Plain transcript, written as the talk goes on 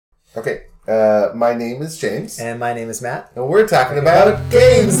Okay, my name is James. And my name is Matt. And we're talking about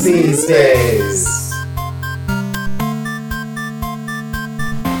games these days.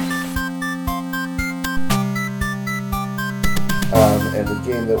 And the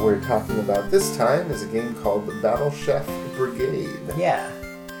game that we're talking about this time is a game called Battle Chef Brigade. Yeah.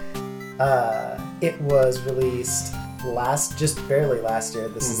 It was released just barely last year.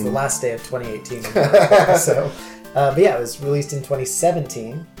 This is the last day of 2018. But yeah, it was released in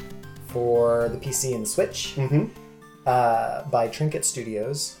 2017 for the PC and the Switch by Trinket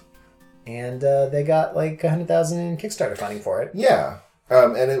Studios. And they got like 100,000 in Kickstarter funding for it. Yeah.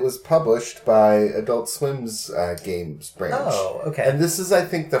 And it was published by Adult Swim's games branch. Oh, okay. And this is, I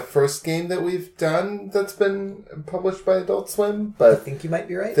think, the first game that we've done that's been published by Adult Swim. But I think you might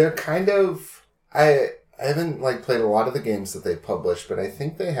be right. They're kind of... I haven't played a lot of the games that they publish, but I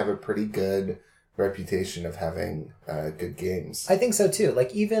think they have a pretty good reputation of having good games. I think so, too.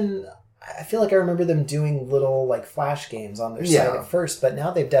 I feel like I remember them doing little Flash games on their site at first, but now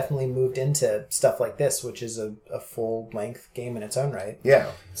they've definitely moved into stuff like this, which is a full-length game in its own right.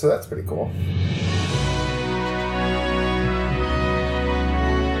 Yeah, so that's pretty cool.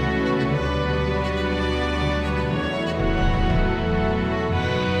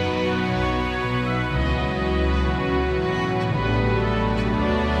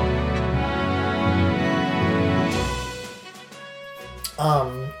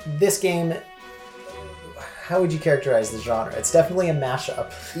 This game, how would you characterize the genre? It's definitely a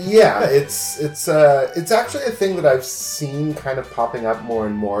mashup. Yeah, it's actually a thing that I've seen kind of popping up more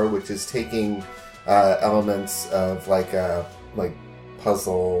and more, which is taking elements of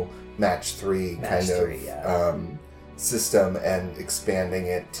puzzle match 3 system and expanding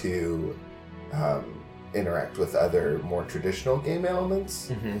it to interact with other more traditional game elements.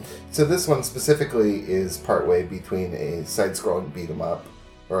 Mm-hmm. So this one specifically is partway between a side-scrolling beat-em-up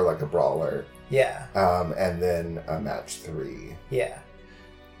or a brawler. Yeah. And then a match 3. Yeah.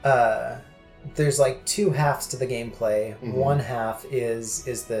 There's two halves to the gameplay. Mm-hmm. One half is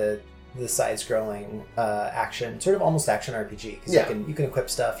the side-scrolling action, sort of almost action RPG. Because you can equip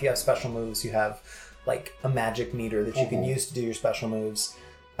stuff. You have special moves. You have a magic meter that you can use to do your special moves.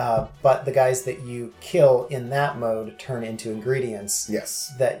 But the guys that you kill in that mode turn into ingredients.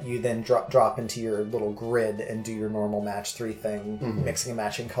 Yes. That you then drop into your little grid and do your normal match 3 thing, mixing and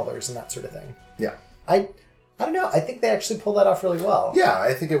matching colors and that sort of thing. Yeah. I don't know. I think they actually pull that off really well. Yeah,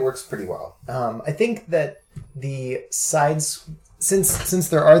 I think it works pretty well. I think that the sides, since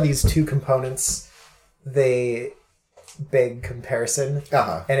there are these two components, they beg comparison.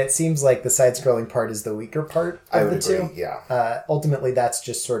 And it seems like the side-scrolling part is the weaker part of the two. Yeah. Ultimately, that's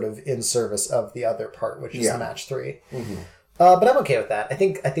just sort of in service of the other part, which is the match 3. Mm-hmm. But I'm okay with that. I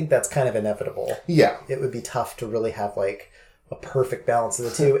think that's kind of inevitable. Yeah. It would be tough to really have a perfect balance of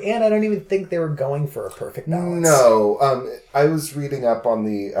the two, and I don't even think they were going for a perfect balance. No. I was reading up on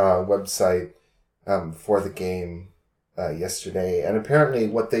the website for the game yesterday, and apparently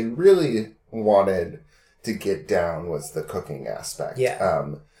what they really wanted to get down was the cooking aspect. Yeah.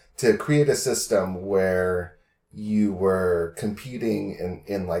 To create a system where you were competing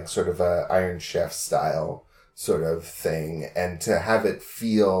in sort of a Iron Chef style sort of thing, and to have it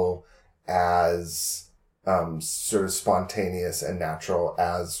feel as sort of spontaneous and natural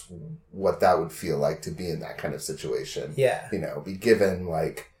as what that would feel like to be in that kind of situation. Yeah. Be given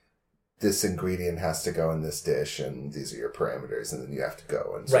this ingredient has to go in this dish and these are your parameters, and then you have to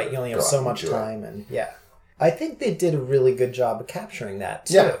go and you only have so much time and I think they did a really good job of capturing that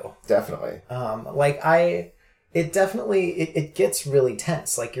too. Yeah, definitely. It gets really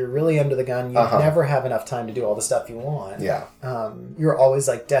tense. You're really under the gun. You never have enough time to do all the stuff you want. Yeah. You're always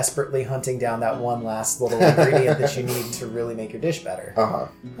desperately hunting down that one last little ingredient that you need to really make your dish better.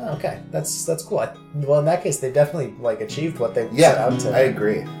 Okay, that's cool. Well, in that case, they definitely achieved what they set out to. I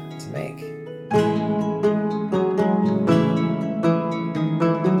agree. To make.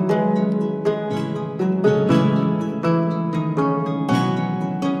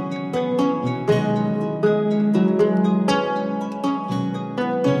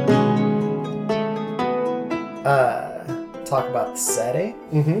 Talk about the setting.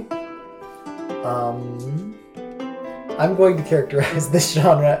 I'm going to characterize this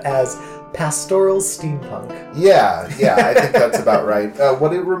genre as pastoral steampunk. Yeah, I think that's about right.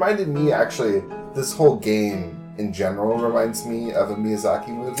 What it reminded me, actually, this whole game in general reminds me of a Miyazaki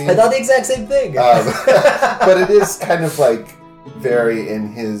movie. I thought the exact same thing. But it is kind of very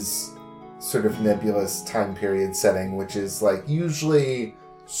in his sort of nebulous time period setting, which is usually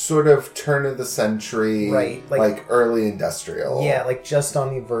sort of turn of the century, right? Early industrial. Yeah, just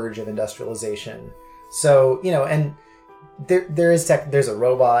on the verge of industrialization. So, and there's a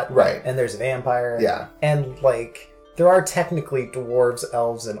robot, Right. and there's a vampire, Yeah. and like there are technically dwarves,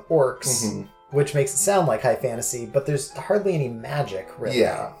 elves, and orcs, Mhm. which makes it sound like high fantasy, but there's hardly any magic really,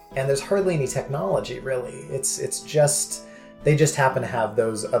 Yeah. and there's hardly any technology really. It's just they just happen to have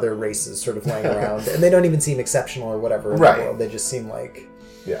those other races sort of laying around, and they don't even seem exceptional or whatever in Right. the world. They just seem like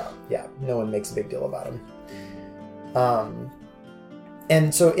Yeah. no one makes a big deal about them.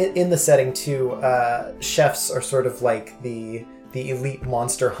 And so in the setting too, chefs are sort of like the elite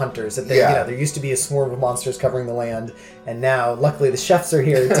monster hunters. That there used to be a swarm of monsters covering the land, and now luckily the chefs are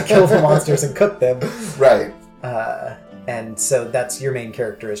here to kill the monsters and cook them. Right. And so that's your main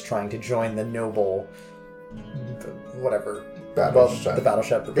character is trying to join the noble, whatever, the Battle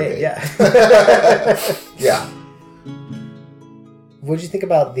Chef Brigade. Yeah. Yeah. What did you think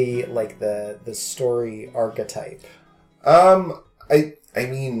about the story archetype? I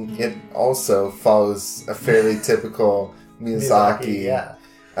mean, it also follows a fairly typical Miyazaki. Yeah.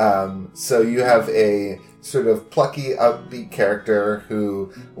 So you have a sort of plucky, upbeat character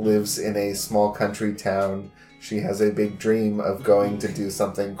who lives in a small country town. She has a big dream of going to do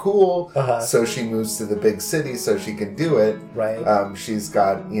something cool, so she moves to the big city so she can do it. Right. She's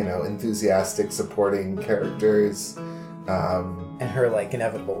got, enthusiastic supporting characters. And her, like,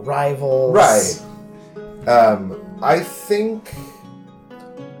 inevitable rivals. Right. I think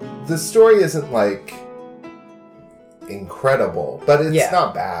the story isn't, like, incredible, but it's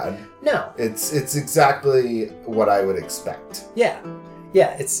not bad. No. It's exactly what I would expect. Yeah.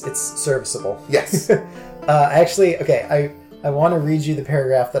 Yeah, it's serviceable. Yes. I want to read you the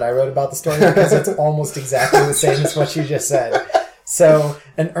paragraph that I wrote about the story because it's almost exactly the same as what you just said. So,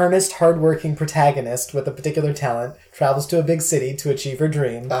 an earnest, hardworking protagonist with a particular talent travels to a big city to achieve her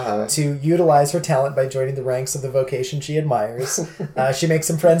dream, to utilize her talent by joining the ranks of the vocation she admires. She makes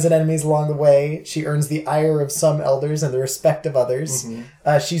some friends and enemies along the way. She earns the ire of some elders and the respect of others.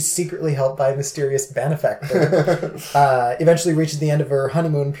 Mm-hmm. She's secretly helped by a mysterious benefactor. Eventually reaches the end of her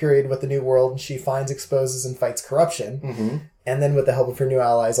honeymoon period with the New World, and she finds, exposes, and fights corruption. Mm-hmm. And then with the help of her new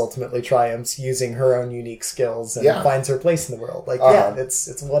allies, ultimately triumphs using her own unique skills and finds her place in the world. Like,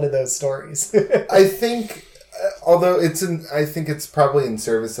 it's one of those stories. I think, although I think it's probably in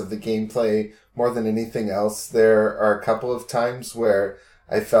service of the gameplay more than anything else. There are a couple of times where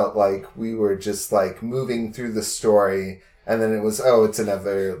I felt like we were just like moving through the story, and then it was, it's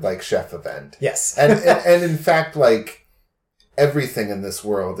another like chef event. Yes, and in fact, like, everything in this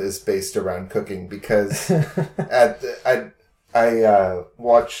world is based around cooking because I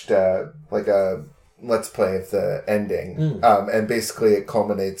watched like a Let's Play of the ending, and basically it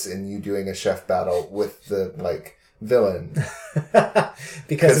culminates in you doing a chef battle with the like villain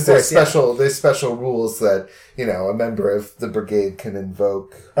because there's special rules that a member of the brigade can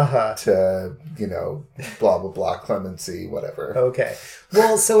invoke to blah blah blah clemency whatever. Okay,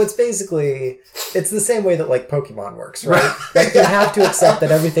 well, so it's the same way that like Pokemon works, right? Like, you have to accept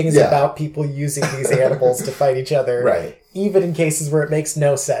that everything is about people using these animals to fight each other, right? Even in cases where it makes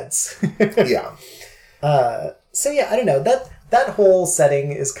no sense. Yeah. So yeah, I don't know, that whole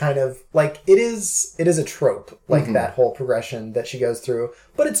setting is kind of like it is a trope, like that whole progression that she goes through,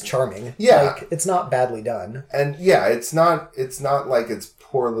 but it's charming. Yeah, like it's not badly done, and it's not like it's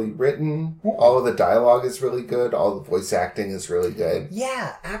poorly written. All of the dialogue is really good. All the voice acting is really good.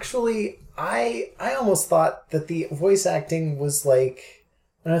 Yeah, actually, I almost thought that the voice acting was like,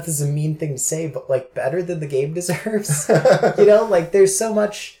 I don't know if this is a mean thing to say, but like better than the game deserves. Like there's so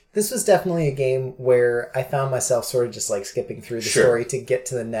much. This was definitely a game where I found myself sort of just like skipping through the story to get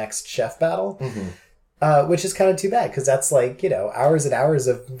to the next chef battle, which is kind of too bad because that's like, hours and hours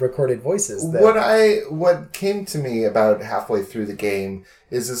of recorded voices. What came to me about halfway through the game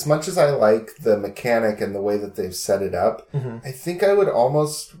is, as much as I like the mechanic and the way that they've set it up, I think I would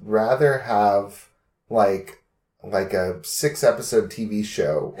almost rather have like a 6-episode TV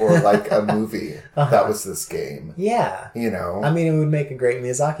show or like a movie that was this game. Yeah. I mean, it would make a great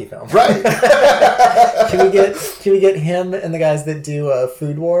Miyazaki film. Right. Can we get him and the guys that do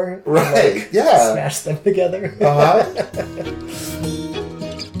Food War? Right. Like, smash them together.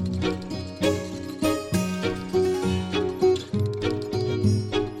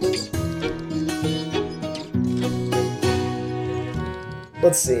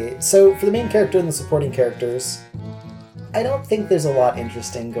 Let's see. So for the main character and the supporting characters, I don't think there's a lot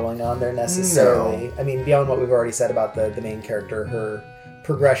interesting going on there necessarily. No. I mean, beyond what we've already said about the main character, her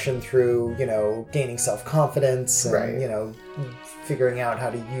progression through, gaining self-confidence and, figuring out how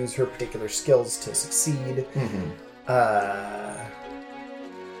to use her particular skills to succeed.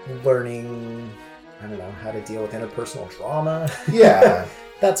 Learning I don't know, how to deal with interpersonal drama. Yeah.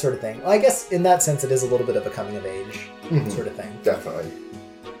 That sort of thing. Well, I guess in that sense, it is a little bit of a coming of age sort of thing. Definitely.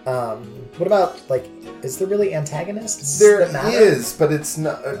 What about, like, is there really antagonists? There that matter? is, but it's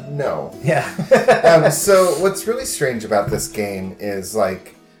not. No. Yeah. So what's really strange about this game is,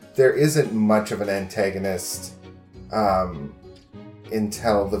 like, there isn't much of an antagonist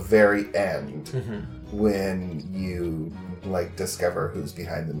until the very end, when you, like, discover who's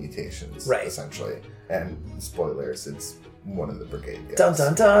behind the mutations, right? Essentially, and spoilers, it's one of the brigade guys. Dun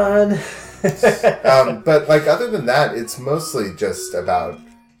dun dun. But, like, other than that, it's mostly just about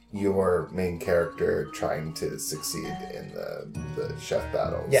your main character trying to succeed in the chef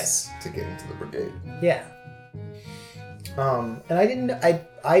battles. Yes. To get into the brigade. Yeah. And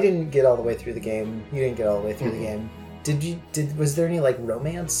I didn't get all the way through the game. You didn't get all the way through the game. Was there any, like,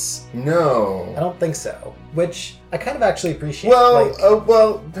 romance? No. I don't think so. Which I kind of actually appreciate.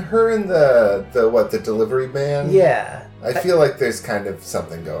 Well, her and the delivery man? Yeah. I feel like there's kind of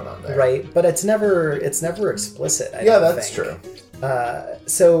something going on there. Right, but it's never explicit, I yeah, don't that's think. true.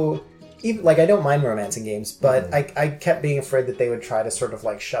 So, even, like, I don't mind romance in games, but I kept being afraid that they would try to sort of,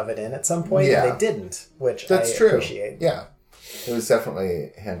 like, shove it in at some point, and they didn't, which that's I true. appreciate. Yeah. It was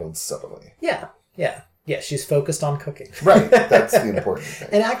definitely handled subtly. Yeah, yeah. Yeah, she's focused on cooking. Right, that's the important thing.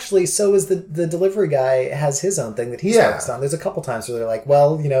 And actually, so is the delivery guy has his own thing that he's focused on. There's a couple times where they're like,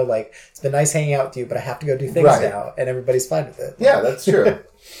 well, you know, like, it's been nice hanging out with you, but I have to go do things now, and everybody's fine with it. Yeah, that's true.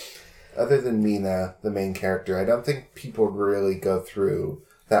 Other than Mina, the main character, I don't think people really go through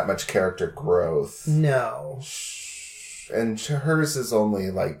that much character growth. No. And hers is only,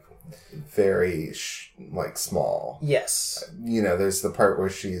 like, very, like, small. Yes. You know, there's the part where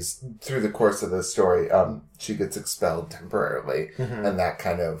she's, through the course of the story, she gets expelled temporarily, and that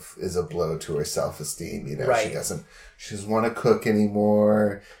kind of is a blow to her self-esteem. You know, she doesn't want to cook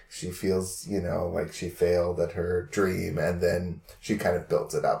anymore. She feels, you know, like she failed at her dream, and then she kind of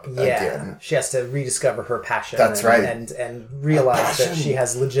builds it up again. She has to rediscover her passion. That's right. And realize that she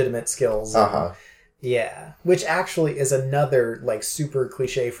has legitimate skills. Yeah. Which actually is another, like, super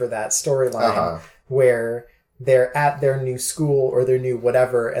cliche for that storyline, where they're at their new school or their new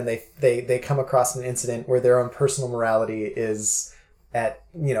whatever, and they come across an incident where their own personal morality is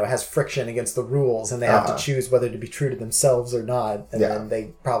has friction against the rules, and they have to choose whether to be true to themselves or not, and then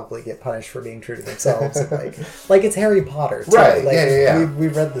they probably get punished for being true to themselves. like it's Harry Potter, too. Right? Like,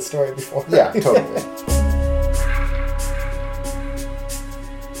 we've read the story before. Yeah, totally.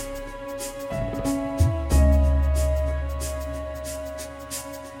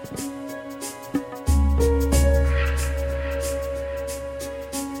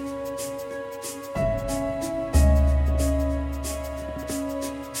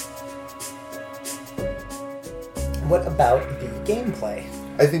 What about the gameplay?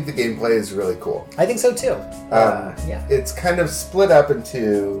 I think the gameplay is really cool. I think so too. It's kind of split up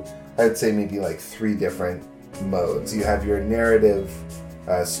into, I'd say, maybe like 3 different modes. You have your narrative,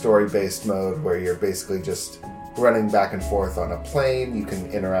 story-based mode, where you're basically just running back and forth on a plane. You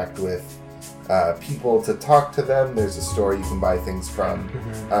can interact with people to talk to them. There's a store you can buy things from.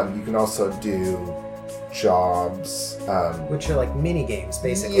 You can also do jobs, which are like mini games,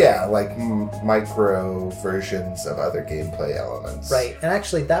 basically. Yeah, like micro versions of other gameplay elements. Right, and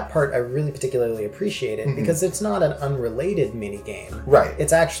actually that part I really particularly appreciated because it's not an unrelated mini game. Right.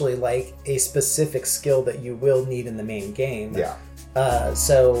 It's actually like a specific skill that you will need in the main game. Yeah.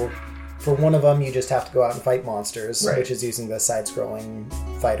 So for one of them, you just have to go out and fight monsters, which is using the side-scrolling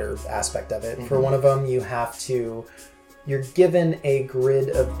fighter aspect of it. For one of them, you're given a grid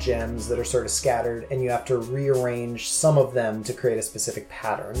of gems that are sort of scattered, and you have to rearrange some of them to create a specific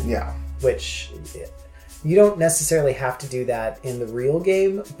pattern. Yeah. Which, you don't necessarily have to do that in the real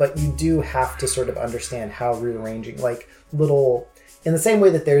game, but you do have to sort of understand how rearranging, like, little... In the same way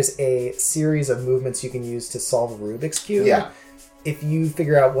that there's a series of movements you can use to solve a Rubik's Cube, if you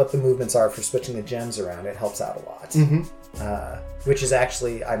figure out what the movements are for switching the gems around, it helps out a lot. Which is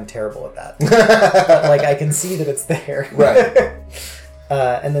actually, I'm terrible at that. But, like, I can see that it's there. Right.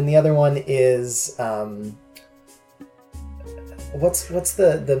 And then the other one is, what's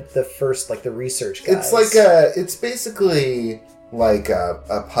the first, like, the research guys? It's basically like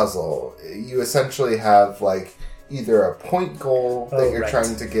a puzzle. You essentially have, like, either a point goal that you're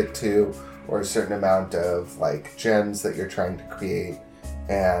trying to get to, or a certain amount of, like, gems that you're trying to create,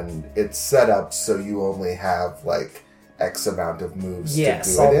 and it's set up so you only have, like, X amount of moves to do it in.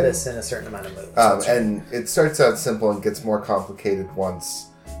 Solve this in a certain amount of moves. And it starts out simple and gets more complicated once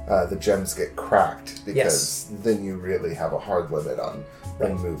the gems get cracked, because then you really have a hard limit on the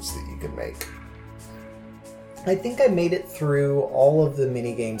moves that you can make. I think I made it through all of the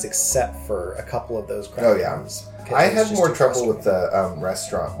mini games except for a couple of those craft rooms. I had more trouble with the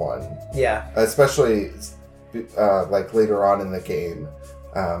restaurant one. Yeah. Especially like later on in the game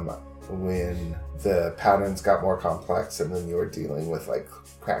when the patterns got more complex and then you were dealing with like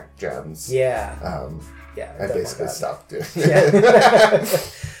cracked gems. Yeah. I basically stopped doing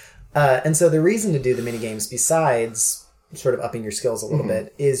it. And so the reason to do the mini games, besides sort of upping your skills a little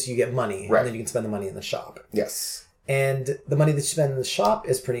bit, is you get money, and then you can spend the money in the shop. Yes. And the money that you spend in the shop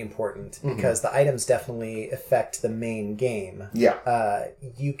is pretty important because the items definitely affect the main game. Yeah.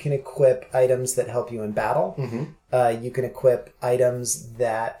 You can equip items that help you in battle. You can equip items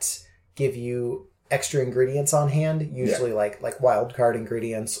that give you extra ingredients on hand, usually like wild card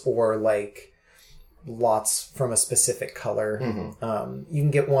ingredients or like lots from a specific color. You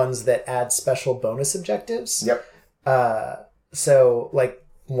can get ones that add special bonus objectives. Yep. So like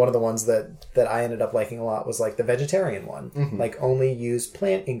one of the ones that I ended up liking a lot was like the vegetarian one, like only use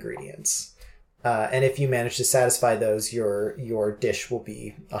plant ingredients. And if you manage to satisfy those, your dish will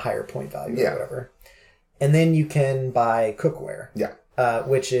be a higher point value or whatever. And then you can buy cookware,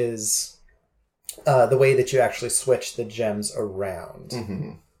 which is the way that you actually switch the gems around.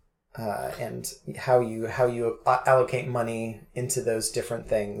 And how you allocate money into those different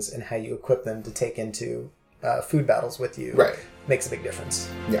things and how you equip them to take into food battles with you makes a big difference.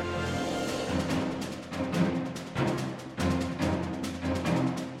 Yeah.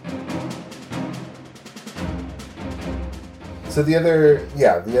 So the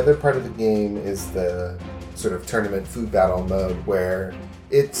other part of the game is the sort of tournament food battle mode where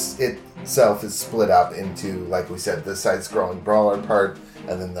itself is split up into, like we said, the side-scrolling brawler part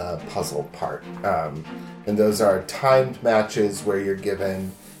and then the puzzle part. And those are timed matches where you're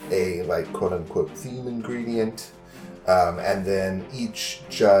given a like quote-unquote theme ingredient, and then each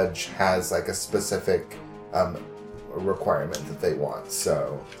judge has like a specific requirement that they want.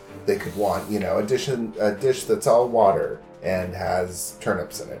 So they could want, a dish that's all water and has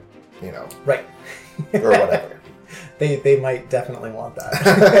turnips in it, right, or whatever. They might definitely want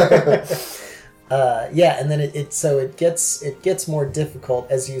that. And then it gets more difficult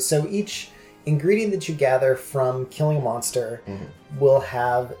so each ingredient that you gather from killing a monster will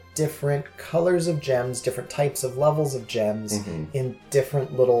have different colors of gems, different types of levels of gems in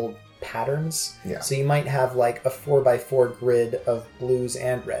different little patterns. Yeah. So you might have like a 4x4 grid of blues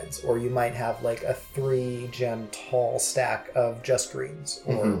and reds, or you might have like a 3-gem tall stack of just greens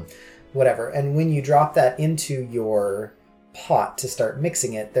or whatever. And when you drop that into your pot to start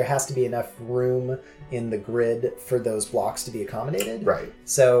mixing it, there has to be enough room in the grid for those blocks to be accommodated. Right.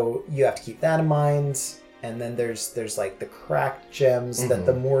 So you have to keep that in mind. And then there's like the cracked gems that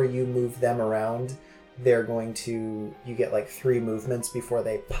the more you move them around, you get like 3 movements before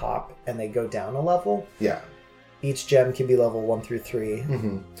they pop and they go down a level. Yeah. Each gem can be level 1 through 3.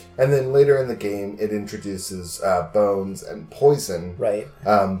 And then later in the game, it introduces bones and poison. Right.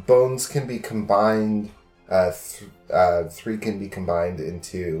 Bones can be combined. 3 can be combined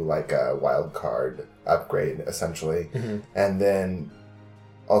into like a wild card upgrade, essentially. And then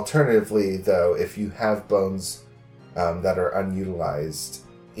alternatively, though, if you have bones that are unutilized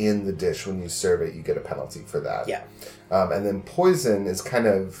in the dish when you serve it, you get a penalty for that. Yeah. And then poison is kind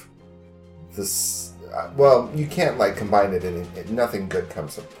of this... you can't like combine it in... Nothing good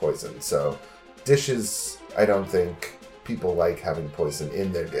comes from poison. So dishes, I don't think people like having poison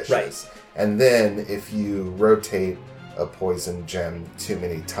in their dishes. Right. And then if you rotate a poison gem too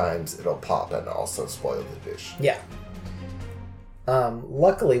many times, it'll pop and also spoil the dish. Yeah.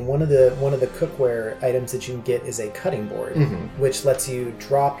 Luckily, one of the cookware items that you can get is a cutting board, which lets you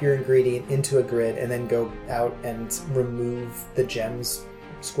drop your ingredient into a grid and then go out and remove the gems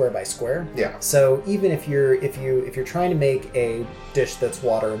square by square. Yeah. So even if you're trying to make a dish that's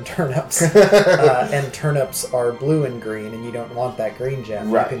water and turnips, and turnips are blue and green, and you don't want that green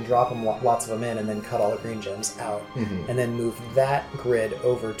gem, you can drop them lots of them in, and then cut all the green gems out, and then move that grid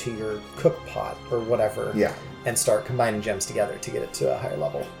over to your cook pot or whatever. Yeah. And start combining gems together to get it to a higher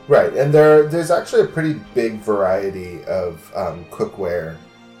level. Right, and there's actually a pretty big variety of cookware.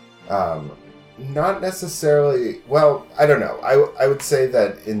 Not necessarily... Well, I don't know. I would say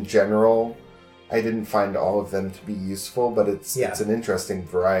that in general, I didn't find all of them to be useful, but it's an interesting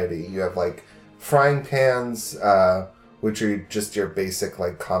variety. You have like frying pans, which are just your basic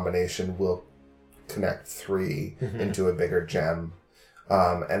like combination will connect 3 into a bigger gem.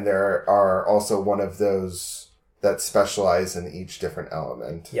 And there are also one of those that specialize in each different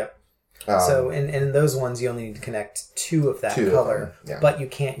element. Yep. So in those ones, you only need to connect 2 of that color, but you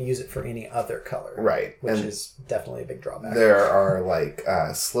can't use it for any other color. Right. Which is definitely a big drawback. There are like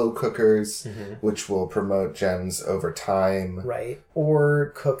slow cookers, which will promote gems over time. Right.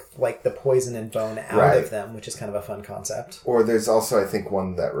 Or cook like the poison and bone out of them, which is kind of a fun concept. Or there's also, I think,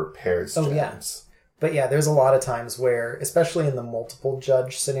 one that repairs gems. Yeah. But yeah, there's a lot of times where, especially in the multiple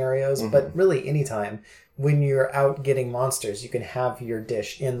judge scenarios, but really anytime, when you're out getting monsters, you can have your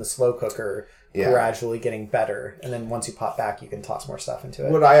dish in the slow cooker gradually getting better. And then once you pop back, you can toss more stuff into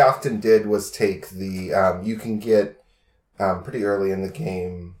it. What I often did was take the... you can get, pretty early in the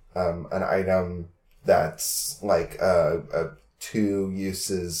game, an item that's like 2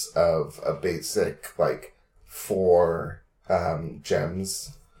 uses of a basic, like 4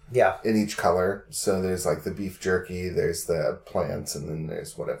 gems. Yeah. In each color. So there's like the beef jerky, there's the plants, and then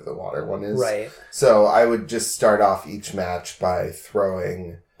there's whatever the water one is. Right. So I would just start off each match by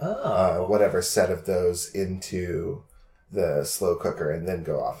throwing whatever set of those into the slow cooker and then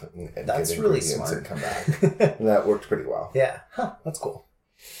go off and get really ingredients smart. and come back. And that worked pretty well. Yeah. Huh, that's cool.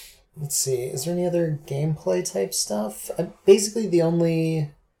 Let's see. Is there any other gameplay type stuff? Basically,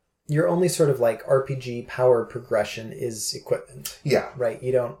 your only sort of like RPG power progression is equipment. Yeah. Right?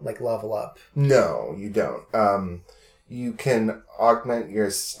 You don't like level up. No, you don't. You can augment your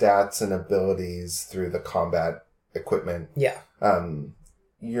stats and abilities through the combat equipment. Yeah.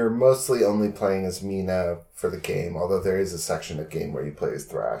 You're mostly only playing as Mina for the game, although there is a section of game where you play as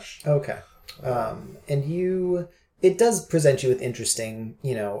Thrash. Okay. It does present you with interesting,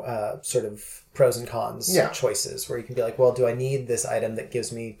 sort of pros and cons choices where you can be like, well, do I need this item that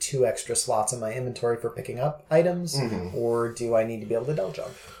gives me 2 extra slots in my inventory for picking up items? Or do I need to be able to double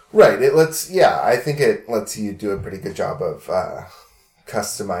jump? Right. I think it lets you do a pretty good job of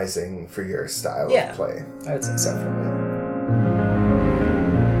customizing for your style of play. I would say so for me.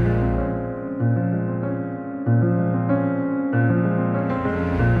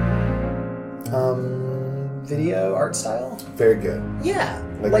 Video art style? Very good. Yeah.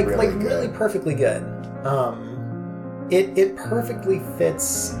 Like really really perfectly good. It perfectly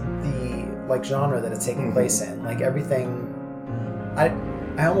fits the genre that it's taking place in. Like everything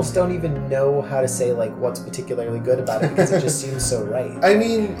I almost don't even know how to say like what's particularly good about it because it just seems so right. I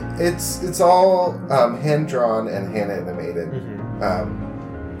mean, it's all hand drawn and hand animated.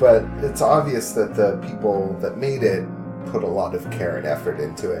 But it's obvious that the people that made it put a lot of care and effort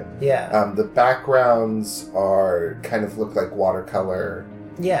into it. Yeah. The backgrounds kind of look like watercolor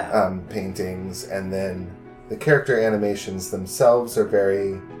paintings, and then the character animations themselves are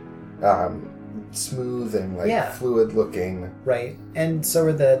very smooth and fluid looking. Right. And so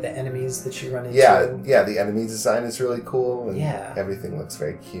are the enemies that you run into. Yeah, the enemy design is really cool, and everything looks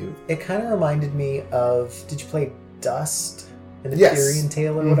very cute. It kind of reminded me of, did you play Dust? An Empyrean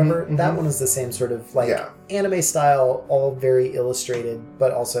Tale or whatever. That one is the same sort of anime style, all very illustrated,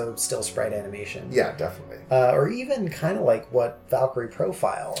 but also still sprite animation. Yeah, definitely. Or even kind of like what Valkyrie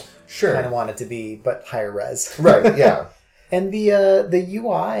Profile kind of wanted to be, but higher res. Right, yeah. And the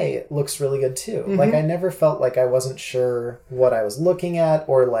UI looks really good too. Like I never felt like I wasn't sure what I was looking at,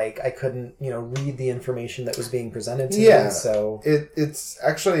 or like I couldn't, read the information that was being presented to me. So it's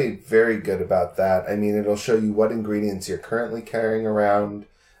actually very good about that. I mean, it'll show you what ingredients you're currently carrying around.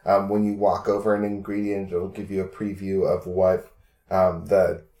 When you walk over an ingredient, it'll give you a preview of what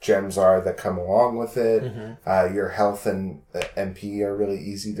the gems are that come along with it. Your health and MP are really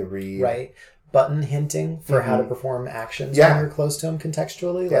easy to read. Right. Button hinting for how to perform actions when you're close to them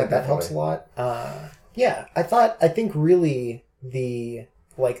contextually. That helps a lot. I think really the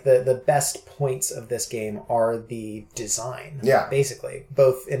best points of this game are the design. Yeah. Basically.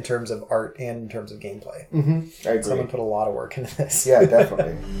 Both in terms of art and in terms of gameplay. I agree. Someone put a lot of work into this. Yeah,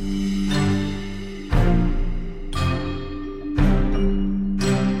 definitely.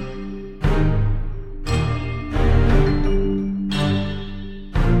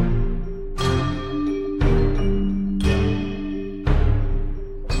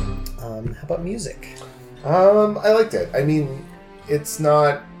 Music. I liked it. I mean, I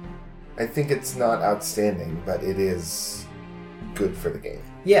think it's not outstanding, but it is good for the game.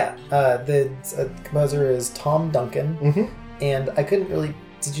 Yeah. The composer is Tom Duncan. And I couldn't really...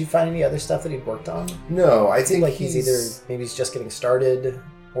 Did you find any other stuff that he'd worked on? No, I think like he's either... Maybe he's just getting started,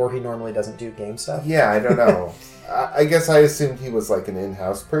 or he normally doesn't do game stuff. Yeah, I don't know. I guess I assumed he was like an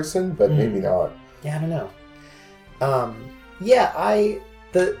in-house person, but maybe not. Yeah, I don't know.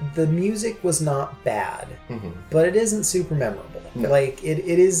 The music was not bad, but it isn't super memorable. No. Like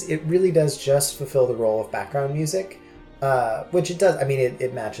it really does just fulfill the role of background music, which it does. I mean,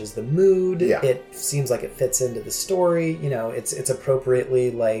 it matches the mood. Yeah. It seems like it fits into the story. It's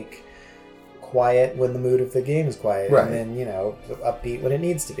appropriately like quiet when the mood of the game is quiet, Right. and then, you know, upbeat when it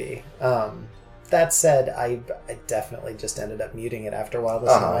needs to be. That said, I definitely just ended up muting it after a while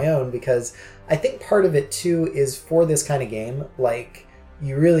listening on my own, because I think part of it too is for this kind of game, like,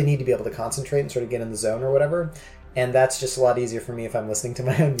 you really need to be able to concentrate and sort of get in the zone or whatever, and that's just a lot easier for me if I'm listening to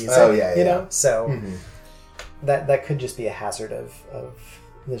my own music. Oh, yeah, you yeah. know? So that could just be a hazard of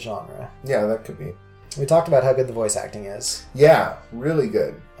the genre. Yeah, that could be. We talked about how good the voice acting is. Yeah, really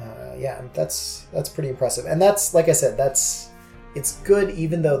good. Yeah, that's pretty impressive, and that's, like I said, it's good,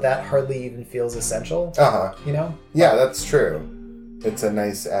 even though that hardly even feels essential. You know? Yeah, that's true. It's a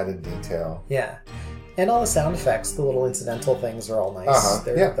nice added detail. Yeah, and all the sound effects, the little incidental things, are all nice.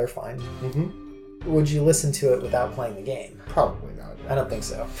 They're fine. Would you listen to it without playing the game? Probably not. I don't think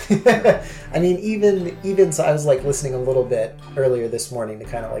so. I mean, even so, I was like listening a little bit earlier this morning to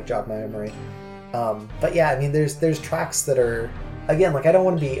kind of like jog my memory. But yeah, I mean, there's tracks that are, again, like I don't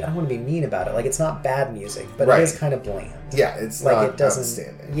want to be mean about it. Like, it's not bad music, but it is kind of bland. Yeah, it's like not it doesn't.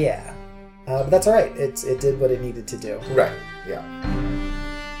 outstanding. Yeah, but that's all right. It did what it needed to do. Right. Yeah.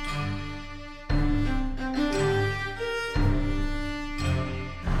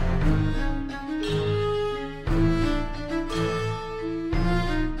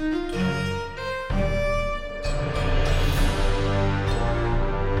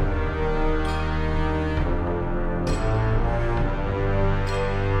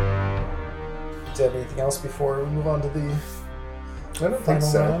 Do you have anything else before we move on to the I don't think final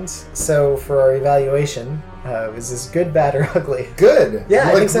so. rounds? So for our evaluation, was this good, bad, or ugly? Good. Yeah,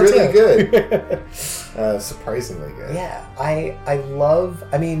 I like think so really too. good. Surprisingly good. Yeah, I love.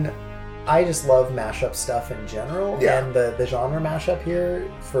 I mean, I just love mashup stuff in general, and the genre mashup here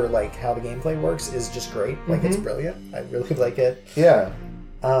for like how the gameplay works is just great. Like, it's brilliant. I really like it. Yeah.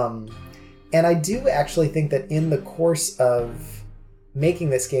 And I do actually think that in the course of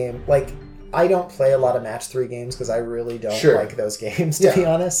making this game, like, I don't play a lot of match 3 games because I really don't like those games, to be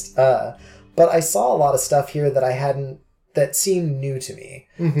honest. But I saw a lot of stuff here that seemed new to me.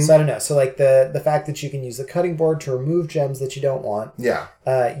 So I don't know. So like the fact that you can use the cutting board to remove gems that you don't want. Yeah.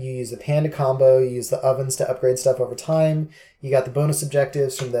 You use the panda combo, you use the ovens to upgrade stuff over time. You got the bonus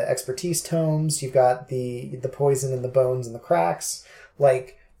objectives from the expertise tomes. You've got the poison and the bones and the cracks.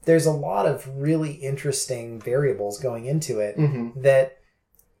 Like, there's a lot of really interesting variables going into it that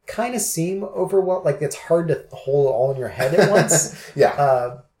kind of seem overwhelming. Like, it's hard to hold all in your head at once.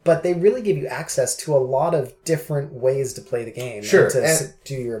 But they really give you access to a lot of different ways to play the game and to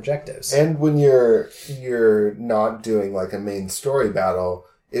do your objectives. And when you're not doing like a main story battle,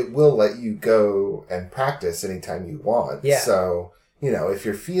 it will let you go and practice anytime you want. Yeah. So, you know, if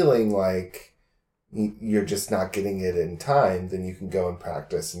you're feeling like you're just not getting it in time, then you can go and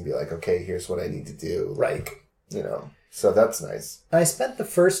practice and be like, okay, here's what I need to do. Right. Like, you know, so that's nice. I spent the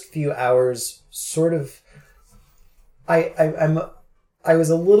first few hours sort of... I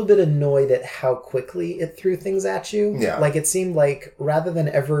was a little bit annoyed at how quickly it threw things at you. Yeah. Like, it seemed like rather than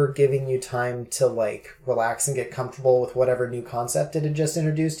ever giving you time to, like, relax and get comfortable with whatever new concept it had just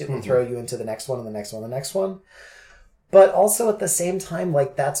introduced, it would throw you into the next one and the next one and the next one. But also at the same time,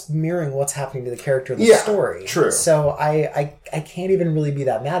 like, that's mirroring what's happening to the character in the story. True. So I can't even really be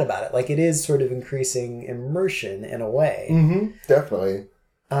that mad about it. Like, it is sort of increasing immersion in a way. Definitely.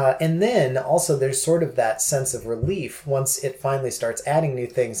 And then also there's sort of that sense of relief once it finally starts adding new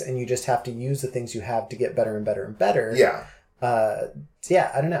things and you just have to use the things you have to get better and better and better. Yeah.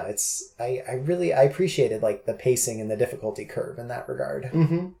 Yeah, I don't know. I appreciated like the pacing and the difficulty curve in that regard.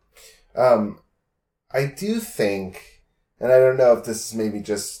 I do think, and I don't know if this is maybe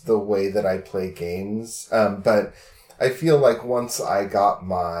just the way that I play games, but I feel like once I got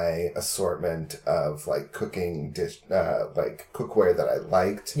my assortment of like cooking like cookware that I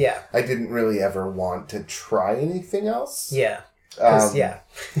liked, I didn't really ever want to try anything else. Yeah. But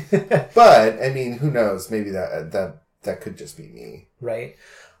I mean, who knows? Maybe that could just be me. Right.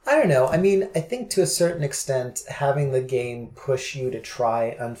 I don't know. I mean, I think to a certain extent, having the game push you to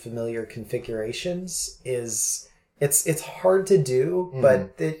try unfamiliar configurations it's hard to do,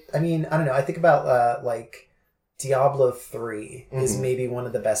 but I mean, I don't know. I think about like Diablo 3 is maybe one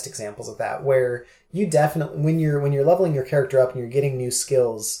of the best examples of that, where you definitely, when you're leveling your character up and you're getting new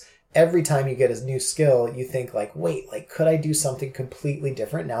skills, every time you get a new skill, you think like, wait, like, could I do something completely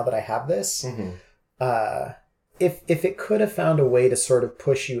different now that I have this? If it could have found a way to sort of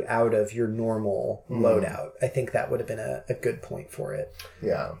push you out of your normal loadout, I think that would have been a good point for it.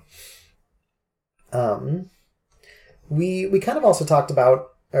 Yeah. We kind of also talked about,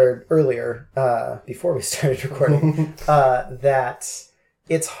 or earlier, before we started recording, that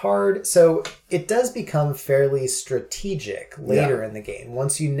it's hard. So it does become fairly strategic later in the game.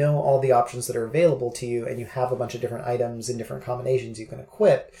 Once you know all the options that are available to you and you have a bunch of different items and different combinations you can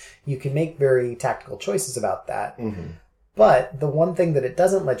equip, you can make very tactical choices about that. Mm-hmm. But the one thing that it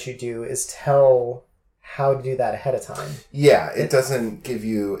doesn't let you do is tell how to do that ahead of time. Yeah, it doesn't give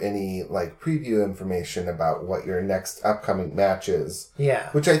you any like preview information about what your next upcoming match is. Yeah.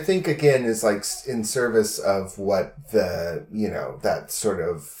 Which I think again is like in service of what the, that sort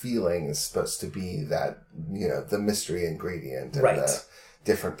of feeling is supposed to be, that, the mystery ingredient and the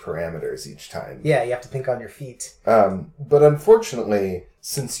different parameters each time. Yeah, you have to think on your feet. But unfortunately,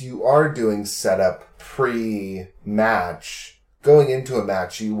 since you are doing setup pre-match, going into a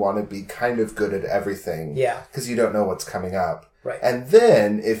match, you want to be kind of good at everything. Yeah. Because you don't know what's coming up. Right. And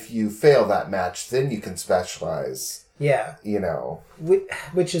then, if you fail that match, then you can specialize. Yeah.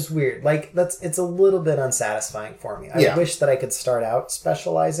 Which is weird. Like, it's a little bit unsatisfying for me. I wish that I could start out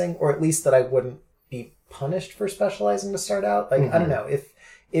specializing, or at least that I wouldn't be punished for specializing to start out. Like, I don't know.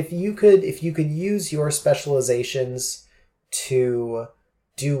 If you could use your specializations to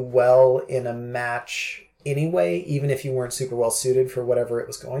do well in a match anyway, even if you weren't super well suited for whatever it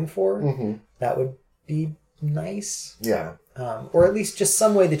was going for, that would be nice. Yeah. Or at least just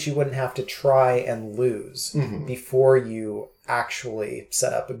some way that you wouldn't have to try and lose before you actually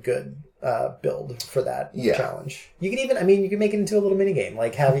set up a good build for that challenge. You can even, you can make it into a little mini game,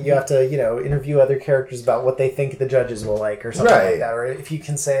 like you have to, interview other characters about what they think the judges will like or something like that. Or if you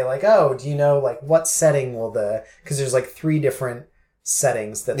can say like, oh, do you know like what setting will because there's like 3 different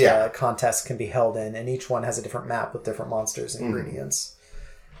settings that the contest can be held in, and each one has a different map with different monsters and ingredients.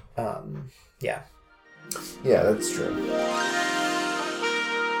 Yeah, that's true.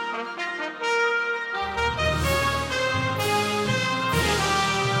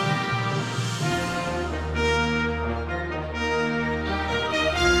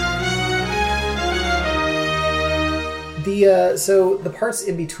 So the parts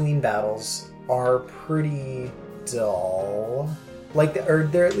in between battles are pretty dull. Like,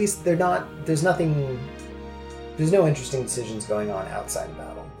 they're not. There's no interesting decisions going on outside of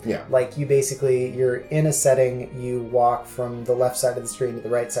battle. Yeah. Like, you're in a setting, you walk from the left side of the screen to the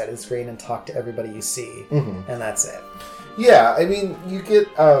right side of the screen and talk to everybody you see, and that's it. Yeah, you get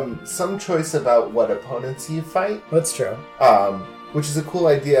some choice about what opponents you fight. That's true. Which is a cool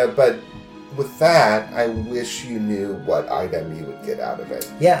idea, but with that, I wish you knew what item you would get out of it.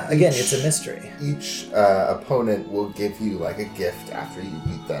 Yeah, again, it's a mystery. Each opponent will give you like a gift after you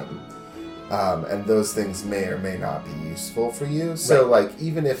beat them. And those things may or may not be useful for you. So like,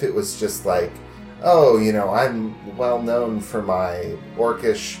 even if it was just like, oh, I'm well known for my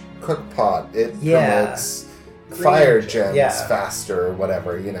orcish cook pot. It promotes fire gems faster or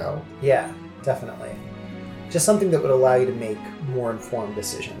whatever, Yeah, definitely. Just something that would allow you to make more informed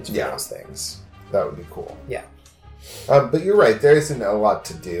decisions for those things. That would be cool. Yeah. But you're right, there isn't a lot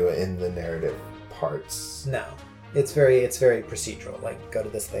to do in the narrative parts. No. It's very procedural. Like, go to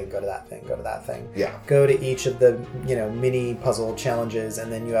this thing, go to that thing, go to that thing. Yeah. Go to each of the, mini puzzle challenges, and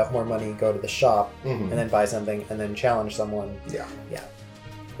then you have more money, go to the shop, and then buy something, and then challenge someone. Yeah. Yeah.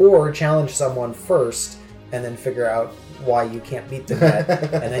 Or challenge someone first, and then figure out why you can't beat them yet,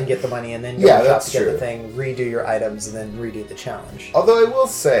 and then get the money, and then go to the shop to get the thing, redo your items, and then redo the challenge. Although I will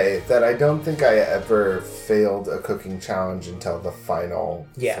say that I don't think I ever failed a cooking challenge until the final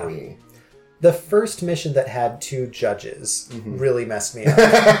 3. The first mission that had 2 judges really messed me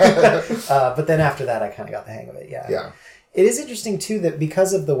up. But then after that, I kind of got the hang of it, Yeah. It is interesting, too, that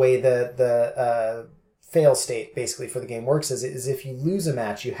because of the way the fail state basically for the game works is if you lose a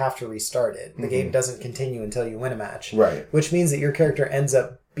match, you have to restart it. The game doesn't continue until you win a match. Right. Which means that your character ends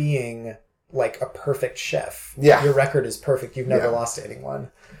up being like a perfect chef. Yeah. Your record is perfect. You've never lost to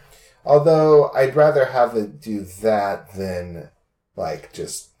anyone. Although I'd rather have it do that than like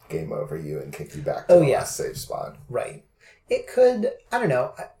just game over you and kick you back to the last save spot. Right. It could, I don't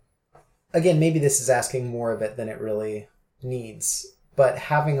know. Again, maybe this is asking more of it than it really needs. But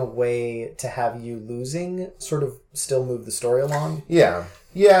having a way to have you losing sort of still move the story along. Yeah.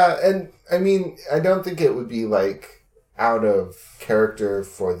 Yeah, and I don't think it would be like out of character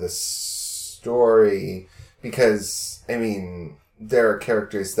for the story because, there are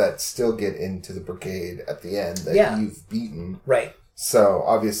characters that still get into the brigade at the end that you've beaten. Right. So,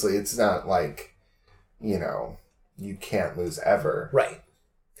 obviously, it's not like, you can't lose ever. Right.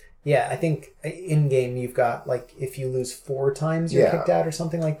 Yeah, I think in-game you've got, like, if you lose 4 times, you're kicked out or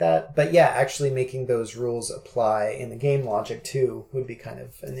something like that. But yeah, actually making those rules apply in the game logic, too, would be kind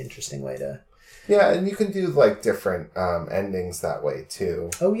of an interesting way to Yeah, and you can do like different endings that way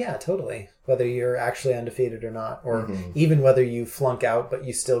too. Oh yeah, totally. Whether you're actually undefeated or not, or even whether you flunk out but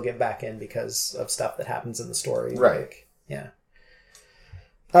you still get back in because of stuff that happens in the story. Right. Like, yeah.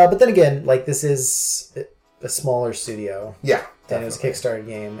 But then again, like this is a smaller studio. Yeah. And it was a Kickstarter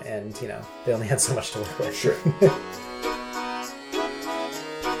game, and they only had so much to work with. Sure.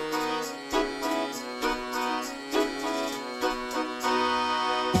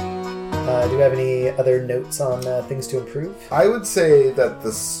 Do you have any other notes on things to improve? I would say that the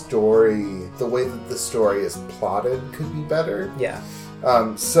way that the story is plotted could be better. Yeah.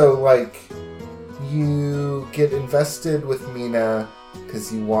 So, like, you get invested with Mina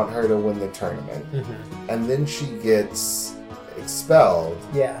because you want her to win the tournament. Mm-hmm. And then she gets expelled.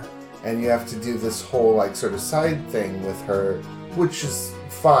 Yeah. And you have to do this whole, like, sort of side thing with her, which is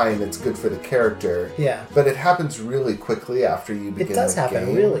fine. It's good for the character. Yeah. But it happens really quickly after you begin the game. It does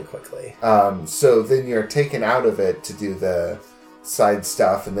happen really quickly. So then you're taken out of it to do the side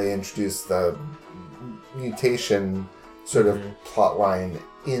stuff, and they introduce the mutation sort of plot line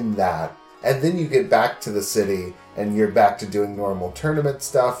in that. And then you get back to the city, and you're back to doing normal tournament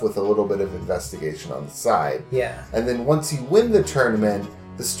stuff with a little bit of investigation on the side. Yeah. And then once you win the tournament,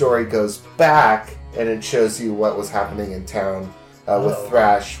 the story goes back, and it shows you what was happening in town with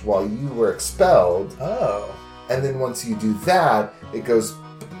Thrash while you were expelled. Oh. And then once you do that, it goes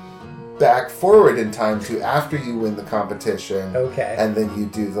back forward in time to after you win the competition. Okay. And then you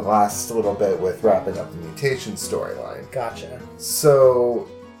do the last little bit with wrapping up the mutation storyline. Gotcha. So,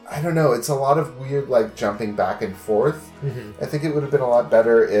 I don't know, it's a lot of weird, like, jumping back and forth. Mm-hmm. I think it would have been a lot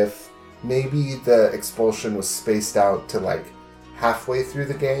better if maybe the expulsion was spaced out to, like, halfway through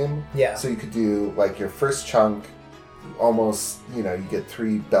the game. Yeah. So you could do, like, your first chunk, almost, you get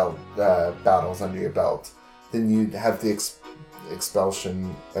 3 battles under your belt. Then you'd have the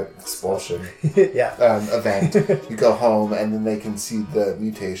expulsion yeah. Event. You go home, and then they can see the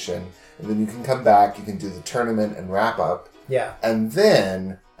mutation. And then you can come back, you can do the tournament and wrap up. Yeah. And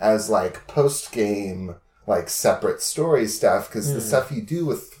then, as, like, post-game, like, separate story stuff, because the stuff you do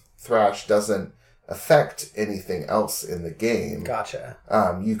with Thrash doesn't affect anything else in the game. Gotcha.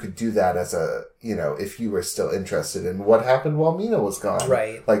 You could do that as a, if you were still interested in what happened while Mina was gone.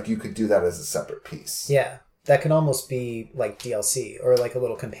 Right. Like, you could do that as a separate piece. Yeah. That can almost be like DLC or like a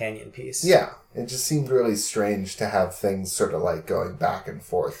little companion piece. Yeah. It just seemed really strange to have things sort of like going back and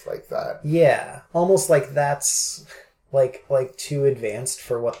forth like that. Yeah. Almost like that's like too advanced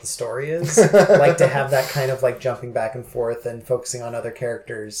for what the story is. Like to have that kind of like jumping back and forth and focusing on other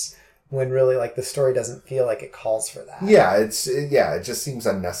characters when really like the story doesn't feel like it calls for that. Yeah, it just seems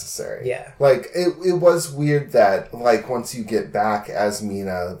unnecessary. Yeah. Like it was weird that like once you get back as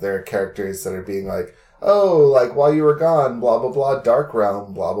Mina, there are characters that are being like, oh, like while you were gone, blah blah blah, Dark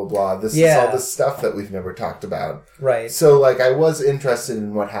Realm, blah blah blah. This is all this stuff that we've never talked about. Right. So like I was interested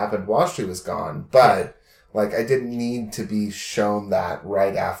in what happened while she was gone, but like I didn't need to be shown that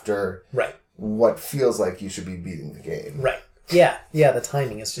right after what feels like you should be beating the game. Right. Yeah, the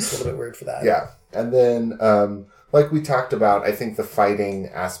timing is just a little bit weird for that. Yeah. And then, like we talked about, I think the fighting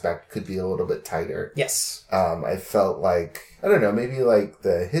aspect could be a little bit tighter. Yes. I felt like, I don't know, maybe like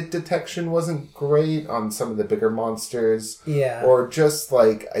the hit detection wasn't great on some of the bigger monsters. Yeah. Or just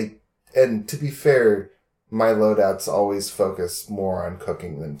like, and to be fair, my loadouts always focus more on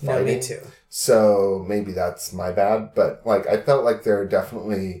cooking than fighting. No, me too. So maybe that's my bad, but like I felt like there are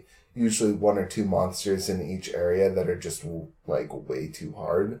definitely usually 1 or 2 monsters in each area that are just like way too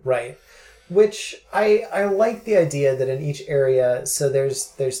hard. Right. Which I like the idea that in each area, so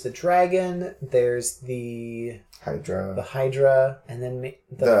there's the dragon, there's the Hydra, and then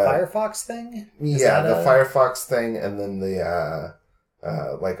the Firefox thing? The Firefox thing, and then the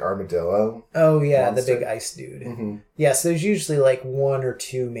like armadillo. Oh yeah, monster. The big ice dude. Mm-hmm. Yeah, so there's usually like 1 or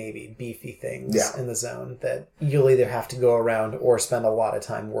 2 maybe beefy things in the zone that you'll either have to go around or spend a lot of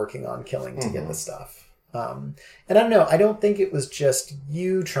time working on killing to get the stuff. And I don't know, I don't think it was just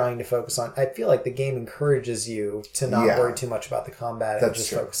you trying to focus on, I feel like the game encourages you to not worry too much about the combat and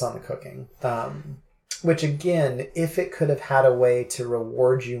just focus on the cooking. Which again, if it could have had a way to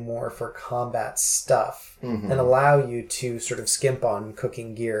reward you more for combat stuff and allow you to sort of skimp on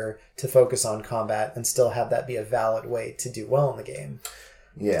cooking gear to focus on combat and still have that be a valid way to do well in the game,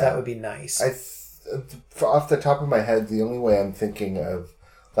 that would be nice. Off the top of my head, the only way I'm thinking of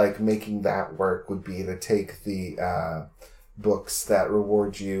like making that work would be to take the books that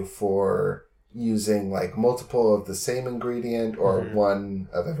reward you for using like multiple of the same ingredient or one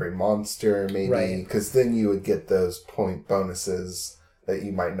of every monster maybe, because then you would get those point bonuses that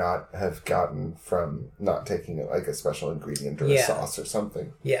you might not have gotten from not taking like a special ingredient or a sauce or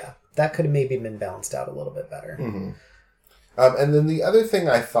something. Yeah. that could have maybe been balanced out a little bit better. Mm-hmm. And then the other thing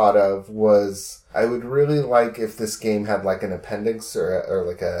I thought of was I would really like if this game had like an appendix or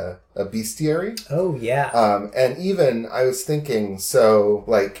like a bestiary. Oh, yeah. And even I was thinking, so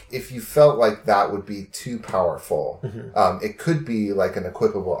like if you felt like that would be too powerful, it could be like an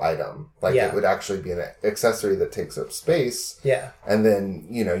equipable item. Like it would actually be an accessory that takes up space. Yeah. And then,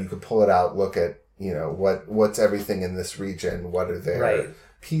 you know, you could pull it out, look at, you know, what's everything in this region, what are their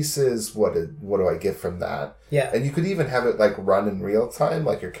pieces, what do I get from that? Yeah. And you could even have it like run in real time,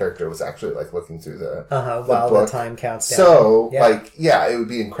 like your character was actually like looking through the while book. The time counts down. So it would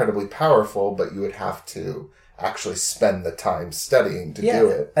be incredibly powerful, but you would have to actually spend the time studying to do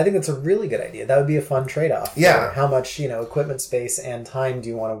it. I think that's a really good idea. That would be a fun trade-off. Yeah. How much, you know, equipment space and time do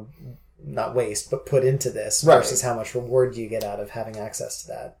you want to not waste, but put into this versus how much reward do you get out of having access to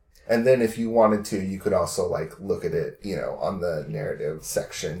that? And then if you wanted to, you could also, like, look at it, you know, on the narrative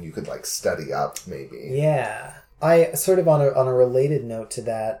section. You could, like, study up, maybe. Yeah. I, sort of on a related note to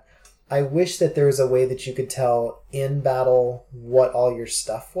that, I wish that there was a way that you could tell in battle what all your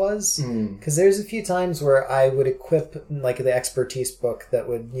stuff was. Because there's a few times where I would equip, like, the expertise book that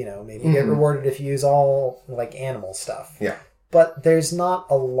would, you know, maybe get rewarded if you use all, like, animal stuff. Yeah. But there's not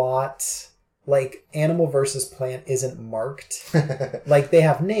a lot... Like, animal versus plant isn't marked. Like, they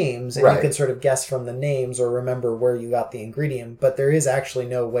have names, and you can sort of guess from the names or remember where you got the ingredient, but there is actually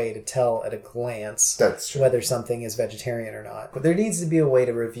no way to tell at a glance whether something is vegetarian or not. But there needs to be a way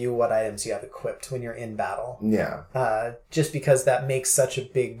to review what items you have equipped when you're in battle. Yeah. Just because that makes such a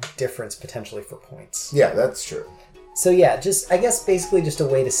big difference potentially for points. Yeah, that's true. So, yeah, I guess basically just a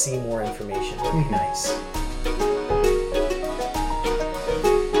way to see more information would be nice.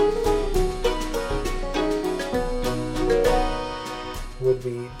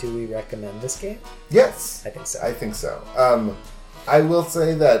 Do we recommend this game? Yes. I think so. I think so. I will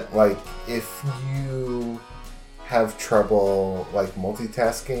say that, like, if you have trouble, like,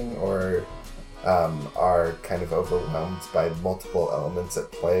 multitasking or are kind of overwhelmed by multiple elements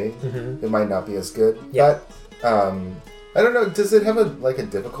at play, it might not be as good. Yeah. But, I don't know, does it have a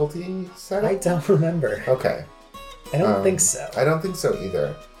difficulty setup? I don't remember. Okay. I don't think so. I don't think so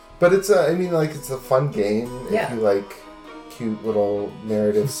either. But it's a fun game if you like cute little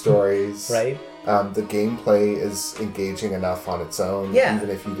narrative stories. Right. The gameplay is engaging enough on its own. Yeah. Even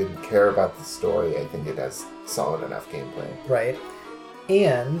if you didn't care about the story, I think it has solid enough gameplay. Right.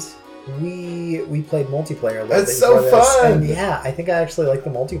 And we played multiplayer a little bit. That's so fun! And I think I actually like the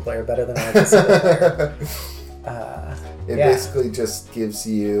multiplayer better than I like the single player. It basically just gives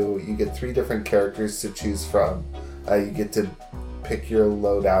you get 3 different characters to choose from. You get to pick your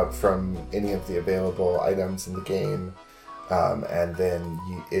loadout from any of the available items in the game. And then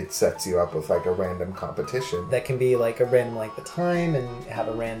it sets you up with like a random competition. That can be like a random length of time and have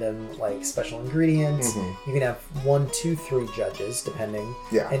a random like special ingredient. You can have 1, 2, 3 judges depending.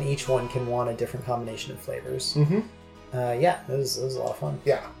 Yeah. And each one can want a different combination of flavors. It was a lot of fun.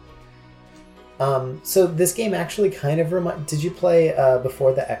 Yeah. So this game actually kind of did you play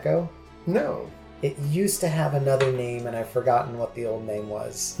Before the Echo? No. It used to have another name, and I've forgotten what the old name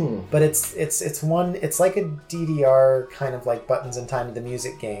was. But it's like a DDR kind of like Buttons in Time to the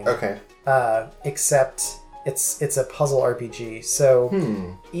Music game. Okay. Except it's a puzzle RPG.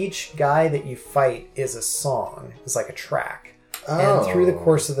 So each guy that you fight is a song. It's like a track. Oh. And through the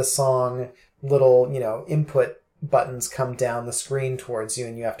course of the song, little, input buttons come down the screen towards you,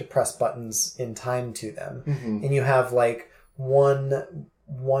 and you have to press buttons in time to them. And you have like one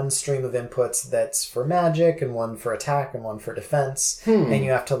stream of inputs that's for magic and one for attack and one for defense. And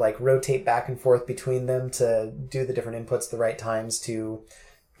you have to like rotate back and forth between them to do the different inputs the right times to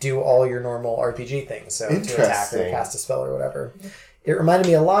do all your normal RPG things. So to attack or cast a spell or whatever. It reminded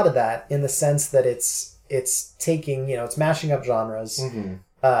me a lot of that in the sense that it's taking, it's mashing up genres.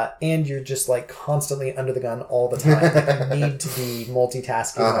 And you're just like constantly under the gun all the time. Like, you need to be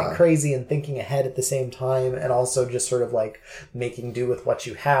multitasking like crazy and thinking ahead at the same time, and also just sort of like making do with what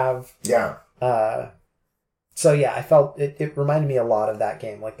you have. Yeah. So yeah, I felt it reminded me a lot of that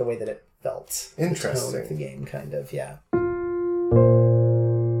game, like the way that it felt. Interesting. The tone of the game, kind of. Yeah.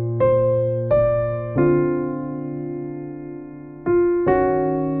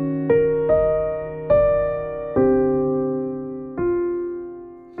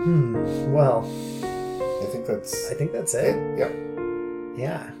 Well, I think that's it. Yep.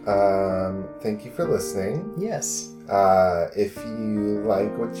 Yeah. Thank you for listening. Yes. If you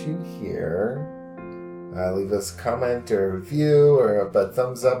like what you hear, leave us a comment or a review or a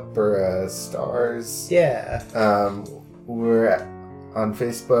thumbs up or stars. Yeah. We're on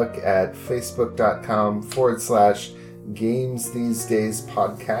Facebook at facebook.com/Name Games These Days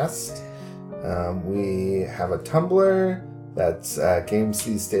podcast. We have a Tumblr. That's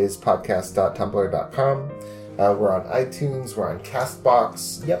gamesthesedayspodcast.tumblr.com. We're on iTunes. We're on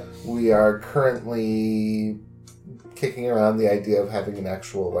CastBox. Yep. We are currently kicking around the idea of having an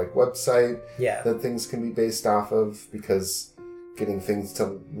actual website that things can be based off of, because getting things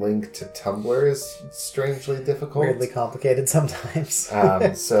to link to Tumblr is strangely difficult. Weirdly complicated sometimes.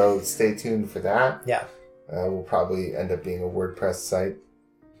 So stay tuned for that. Yeah. We'll probably end up being a WordPress site.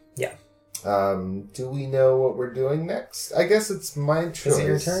 Yeah. Do we know what we're doing next? I guess it's my choice. Is it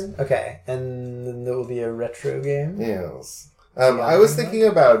your turn? Okay. And then there will be a retro game? Yes. I was thinking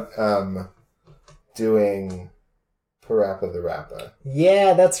about doing Parappa the Rappa.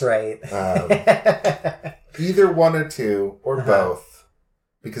 Yeah, that's right. Either one or two, or both.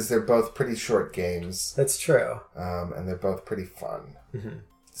 Because they're both pretty short games. That's true. And they're both pretty fun. Mm-hmm.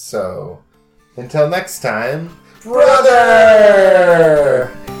 So, until next time, brother!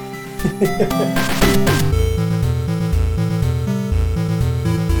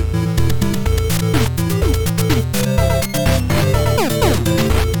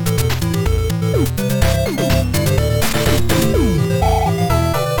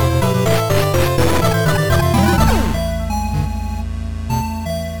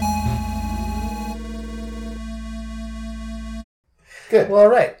 Good. Well, all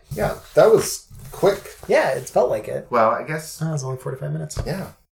right. Yeah, that was quick. Yeah, it felt like it. Well, I guess... Oh, it was only 45 minutes. Yeah.